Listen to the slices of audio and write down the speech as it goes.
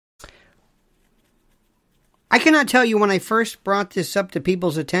I cannot tell you when I first brought this up to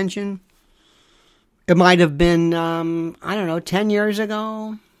people's attention. It might have been, 10 years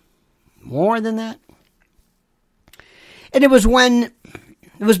ago. More than that. And it was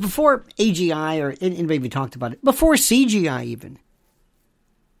before AGI or anybody even talked about it. Before CGI even.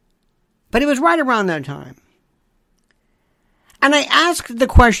 But it was right around that time. And I asked the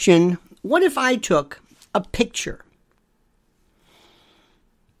question, what if I took a picture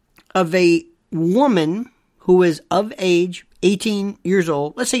of a woman who is of age, 18 years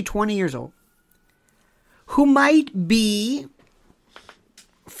old, let's say 20 years old, who might be,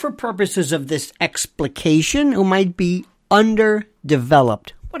 for purposes of this explication, who might be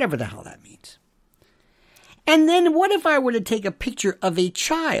underdeveloped, whatever the hell that means. And then what if I were to take a picture of a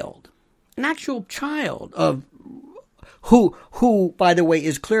child, an actual child of who, by the way,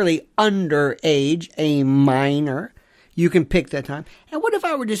 is clearly underage, a minor. You can pick that time. And what if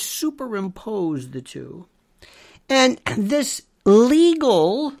I were to superimpose the two? And this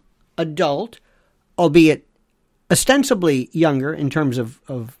legal adult, albeit ostensibly younger in terms of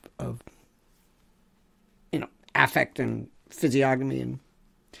affect and physiognomy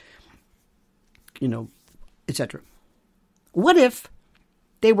and, etc. What if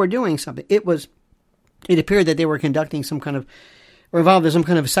they were doing something? It appeared that they were conducting some kind of, or involved in some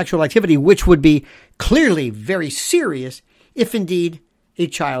kind of sexual activity, which would be clearly very serious if indeed a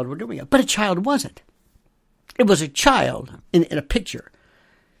child were doing it. But a child wasn't. It was a child in a picture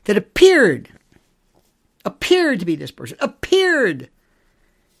that appeared to be this person,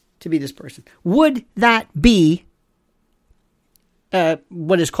 Would that be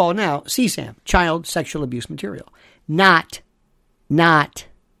what is called now CSAM, child sexual abuse material? Not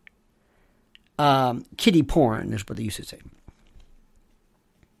kiddie porn is what they used to say.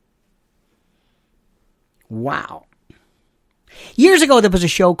 Wow. Years ago, there was a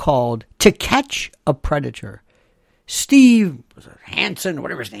show called To Catch a Predator. Steve Hansen,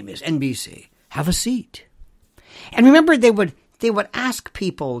 whatever his name is, NBC, have a seat. And remember, they would ask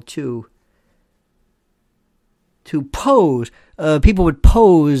people to pose. People would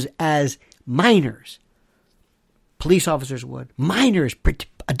pose as minors. Police officers would. Minors,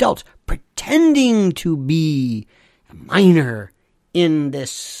 adults, pretending to be a minor in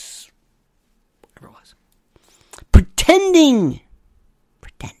this, whatever it was. Pretending.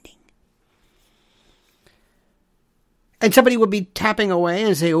 And somebody would be tapping away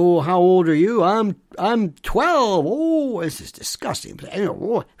and say, "Oh, how old are you?" I'm 12. Oh, this is disgusting.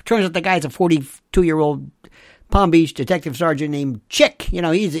 It turns out the guy's a 42-year-old Palm Beach detective sergeant named Chick.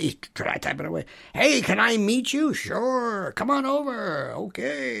 He's tapping away. "Hey, can I meet you?" "Sure. Come on over."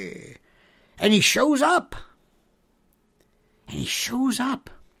 "Okay." And he shows up. And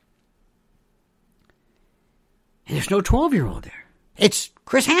there's no 12-year-old there. It's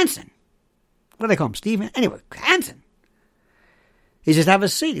Chris Hansen. What do they call him? Steve? Anyway, Hansen. He says, "Have a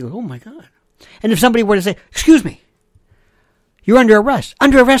seat." He goes, "Oh my God." And if somebody were to say, "Excuse me, you're under arrest."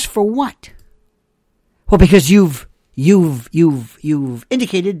 "Under arrest for what?" "Well, because you've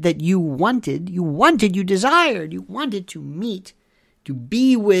indicated that you desired to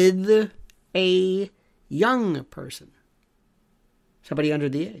be with a young person. Somebody under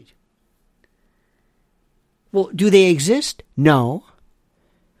the age." "Well, do they exist?" "No."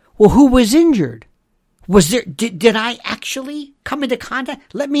 "Well, who was injured? Was there, did I actually come into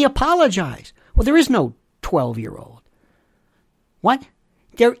contact? Let me apologize." "Well, there is no 12-year-old. "What?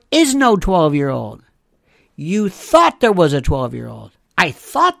 There is no 12-year-old. "You thought there was a 12-year-old. "I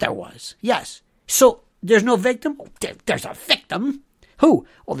thought there was. Yes. So there's no victim?" There's a victim. "Who?"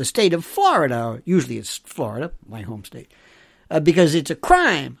 "Well, the state of Florida." Usually it's Florida, my home state. Because it's a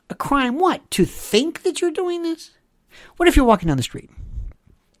crime. "A crime what? To think that you're doing this?" What if you're walking down the street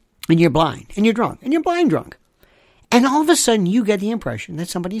and you're blind and you're drunk and you're blind drunk, and all of a sudden you get the impression that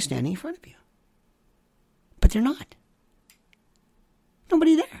somebody's standing in front of you, but they're not.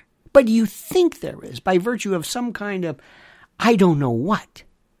 Nobody there. But you think there is by virtue of some kind of, I don't know what,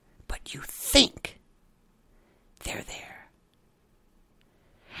 but you think they're there.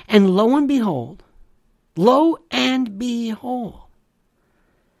 And lo and behold,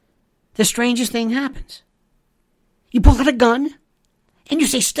 the strangest thing happens. You pull out a gun and you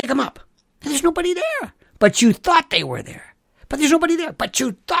say, "Stick 'em up." And there's nobody there. But you thought they were there. But there's nobody there. But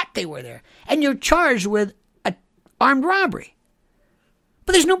you thought they were there. And you're charged with an armed robbery.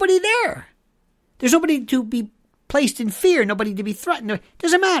 But there's nobody there. There's nobody to be placed in fear, nobody to be threatened. It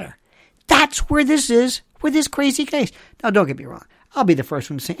doesn't matter. That's where this is with this crazy case. Now, don't get me wrong. I'll be the first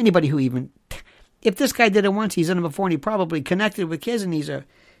one to say anybody who even, if this guy did it once, he's done it before, and he probably connected with kids, and he's a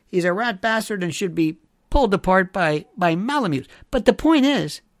rat bastard and should be pulled apart by Malamutes. But the point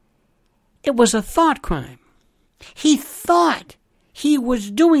is, it was a thought crime. He thought he was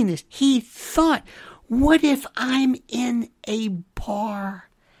doing this. He thought, what if I'm in a bar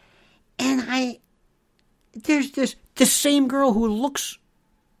and there's the same girl who looks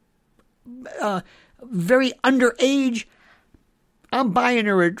very underage. I'm buying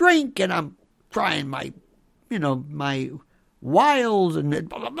her a drink and I'm trying my wiles and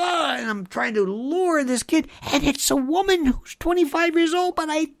blah, blah, blah, and I'm trying to lure this kid. And it's a woman who's 25 years old, but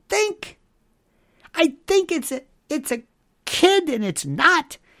I think it's a kid and it's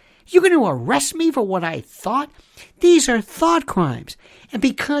not. You're going to arrest me for what I thought? These are thought crimes. And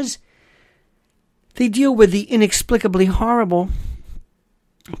because they deal with the inexplicably horrible,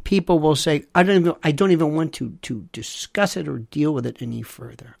 people will say, I don't even want to discuss it or deal with it any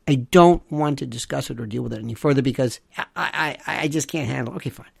further. I don't want to discuss it or deal with it any further because I just can't handle it. Okay,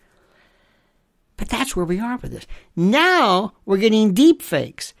 fine. But that's where we are with this. Now we're getting deep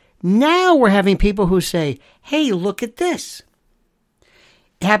fakes. Now we're having people who say, hey, look at this.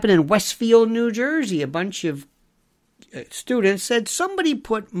 It happened in Westfield, New Jersey. A bunch of students said, somebody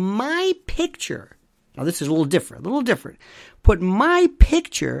put my picture. Now, this is a little different. Put my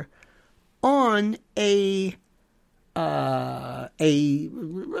picture on a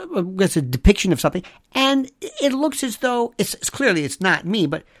depiction of something, and it looks as though it's clearly it's not me.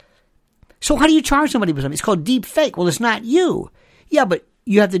 But so how do you charge somebody with something? It's called deep fake. Well, it's not you. Yeah, but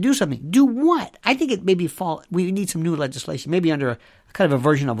you have to do something. Do what? I think it maybe we need some new legislation, maybe under a kind of a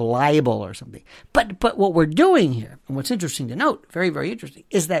version of libel or something. But what we're doing here, and what's interesting to note, very, very interesting,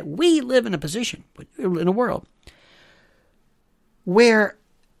 is that we live in a position, in a world, where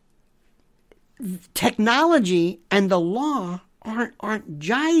technology and the law aren't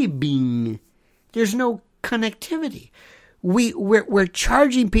jibing. There's no connectivity. We're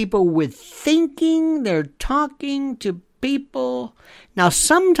charging people with thinking. They're talking to people. Now,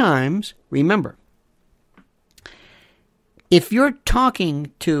 sometimes, remember, if you're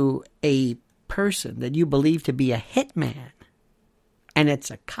talking to a person that you believe to be a hitman and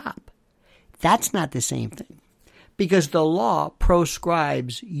it's a cop, that's not the same thing. Because the law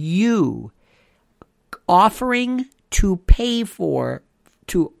proscribes you offering to pay for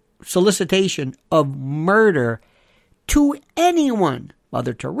solicitation of murder to anyone,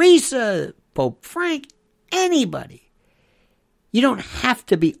 Mother Teresa, Pope Frank, anybody. You don't have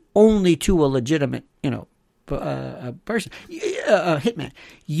to be only to a legitimate, a person, a hitman.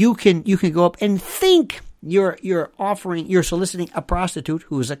 You can go up and think you're soliciting a prostitute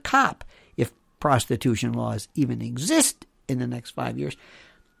who is a cop. If prostitution laws even exist in the next 5 years,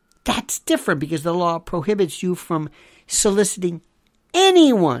 that's different because the law prohibits you from soliciting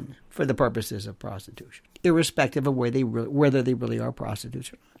anyone for the purposes of prostitution, irrespective of whether they really are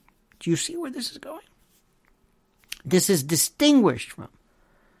prostitutes or not. Do you see where this is going? This is distinguished from.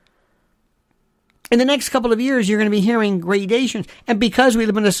 In the next couple of years, you're going to be hearing gradations. And because we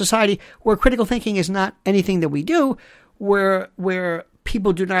live in a society where critical thinking is not anything that we do, where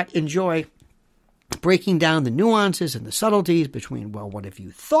people do not enjoy breaking down the nuances and the subtleties between, well, what if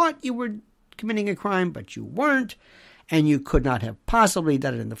you thought you were committing a crime, but you weren't, and you could not have possibly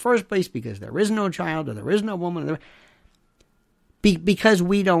done it in the first place because there is no child or there is no woman. Because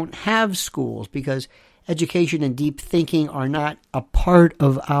we don't have schools, because education and deep thinking are not a part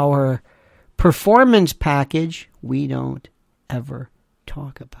of our performance package, we don't ever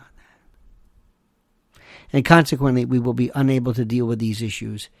talk about that. And consequently, we will be unable to deal with these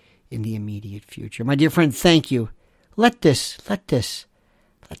issues in the immediate future. My dear friend, thank you. Let this kind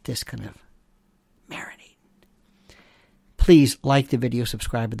of marinate. Please like the video,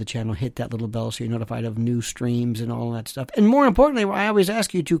 subscribe to the channel, hit that little bell so you're notified of new streams and all that stuff. And more importantly, I always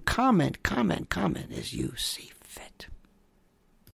ask you to comment as you see fit.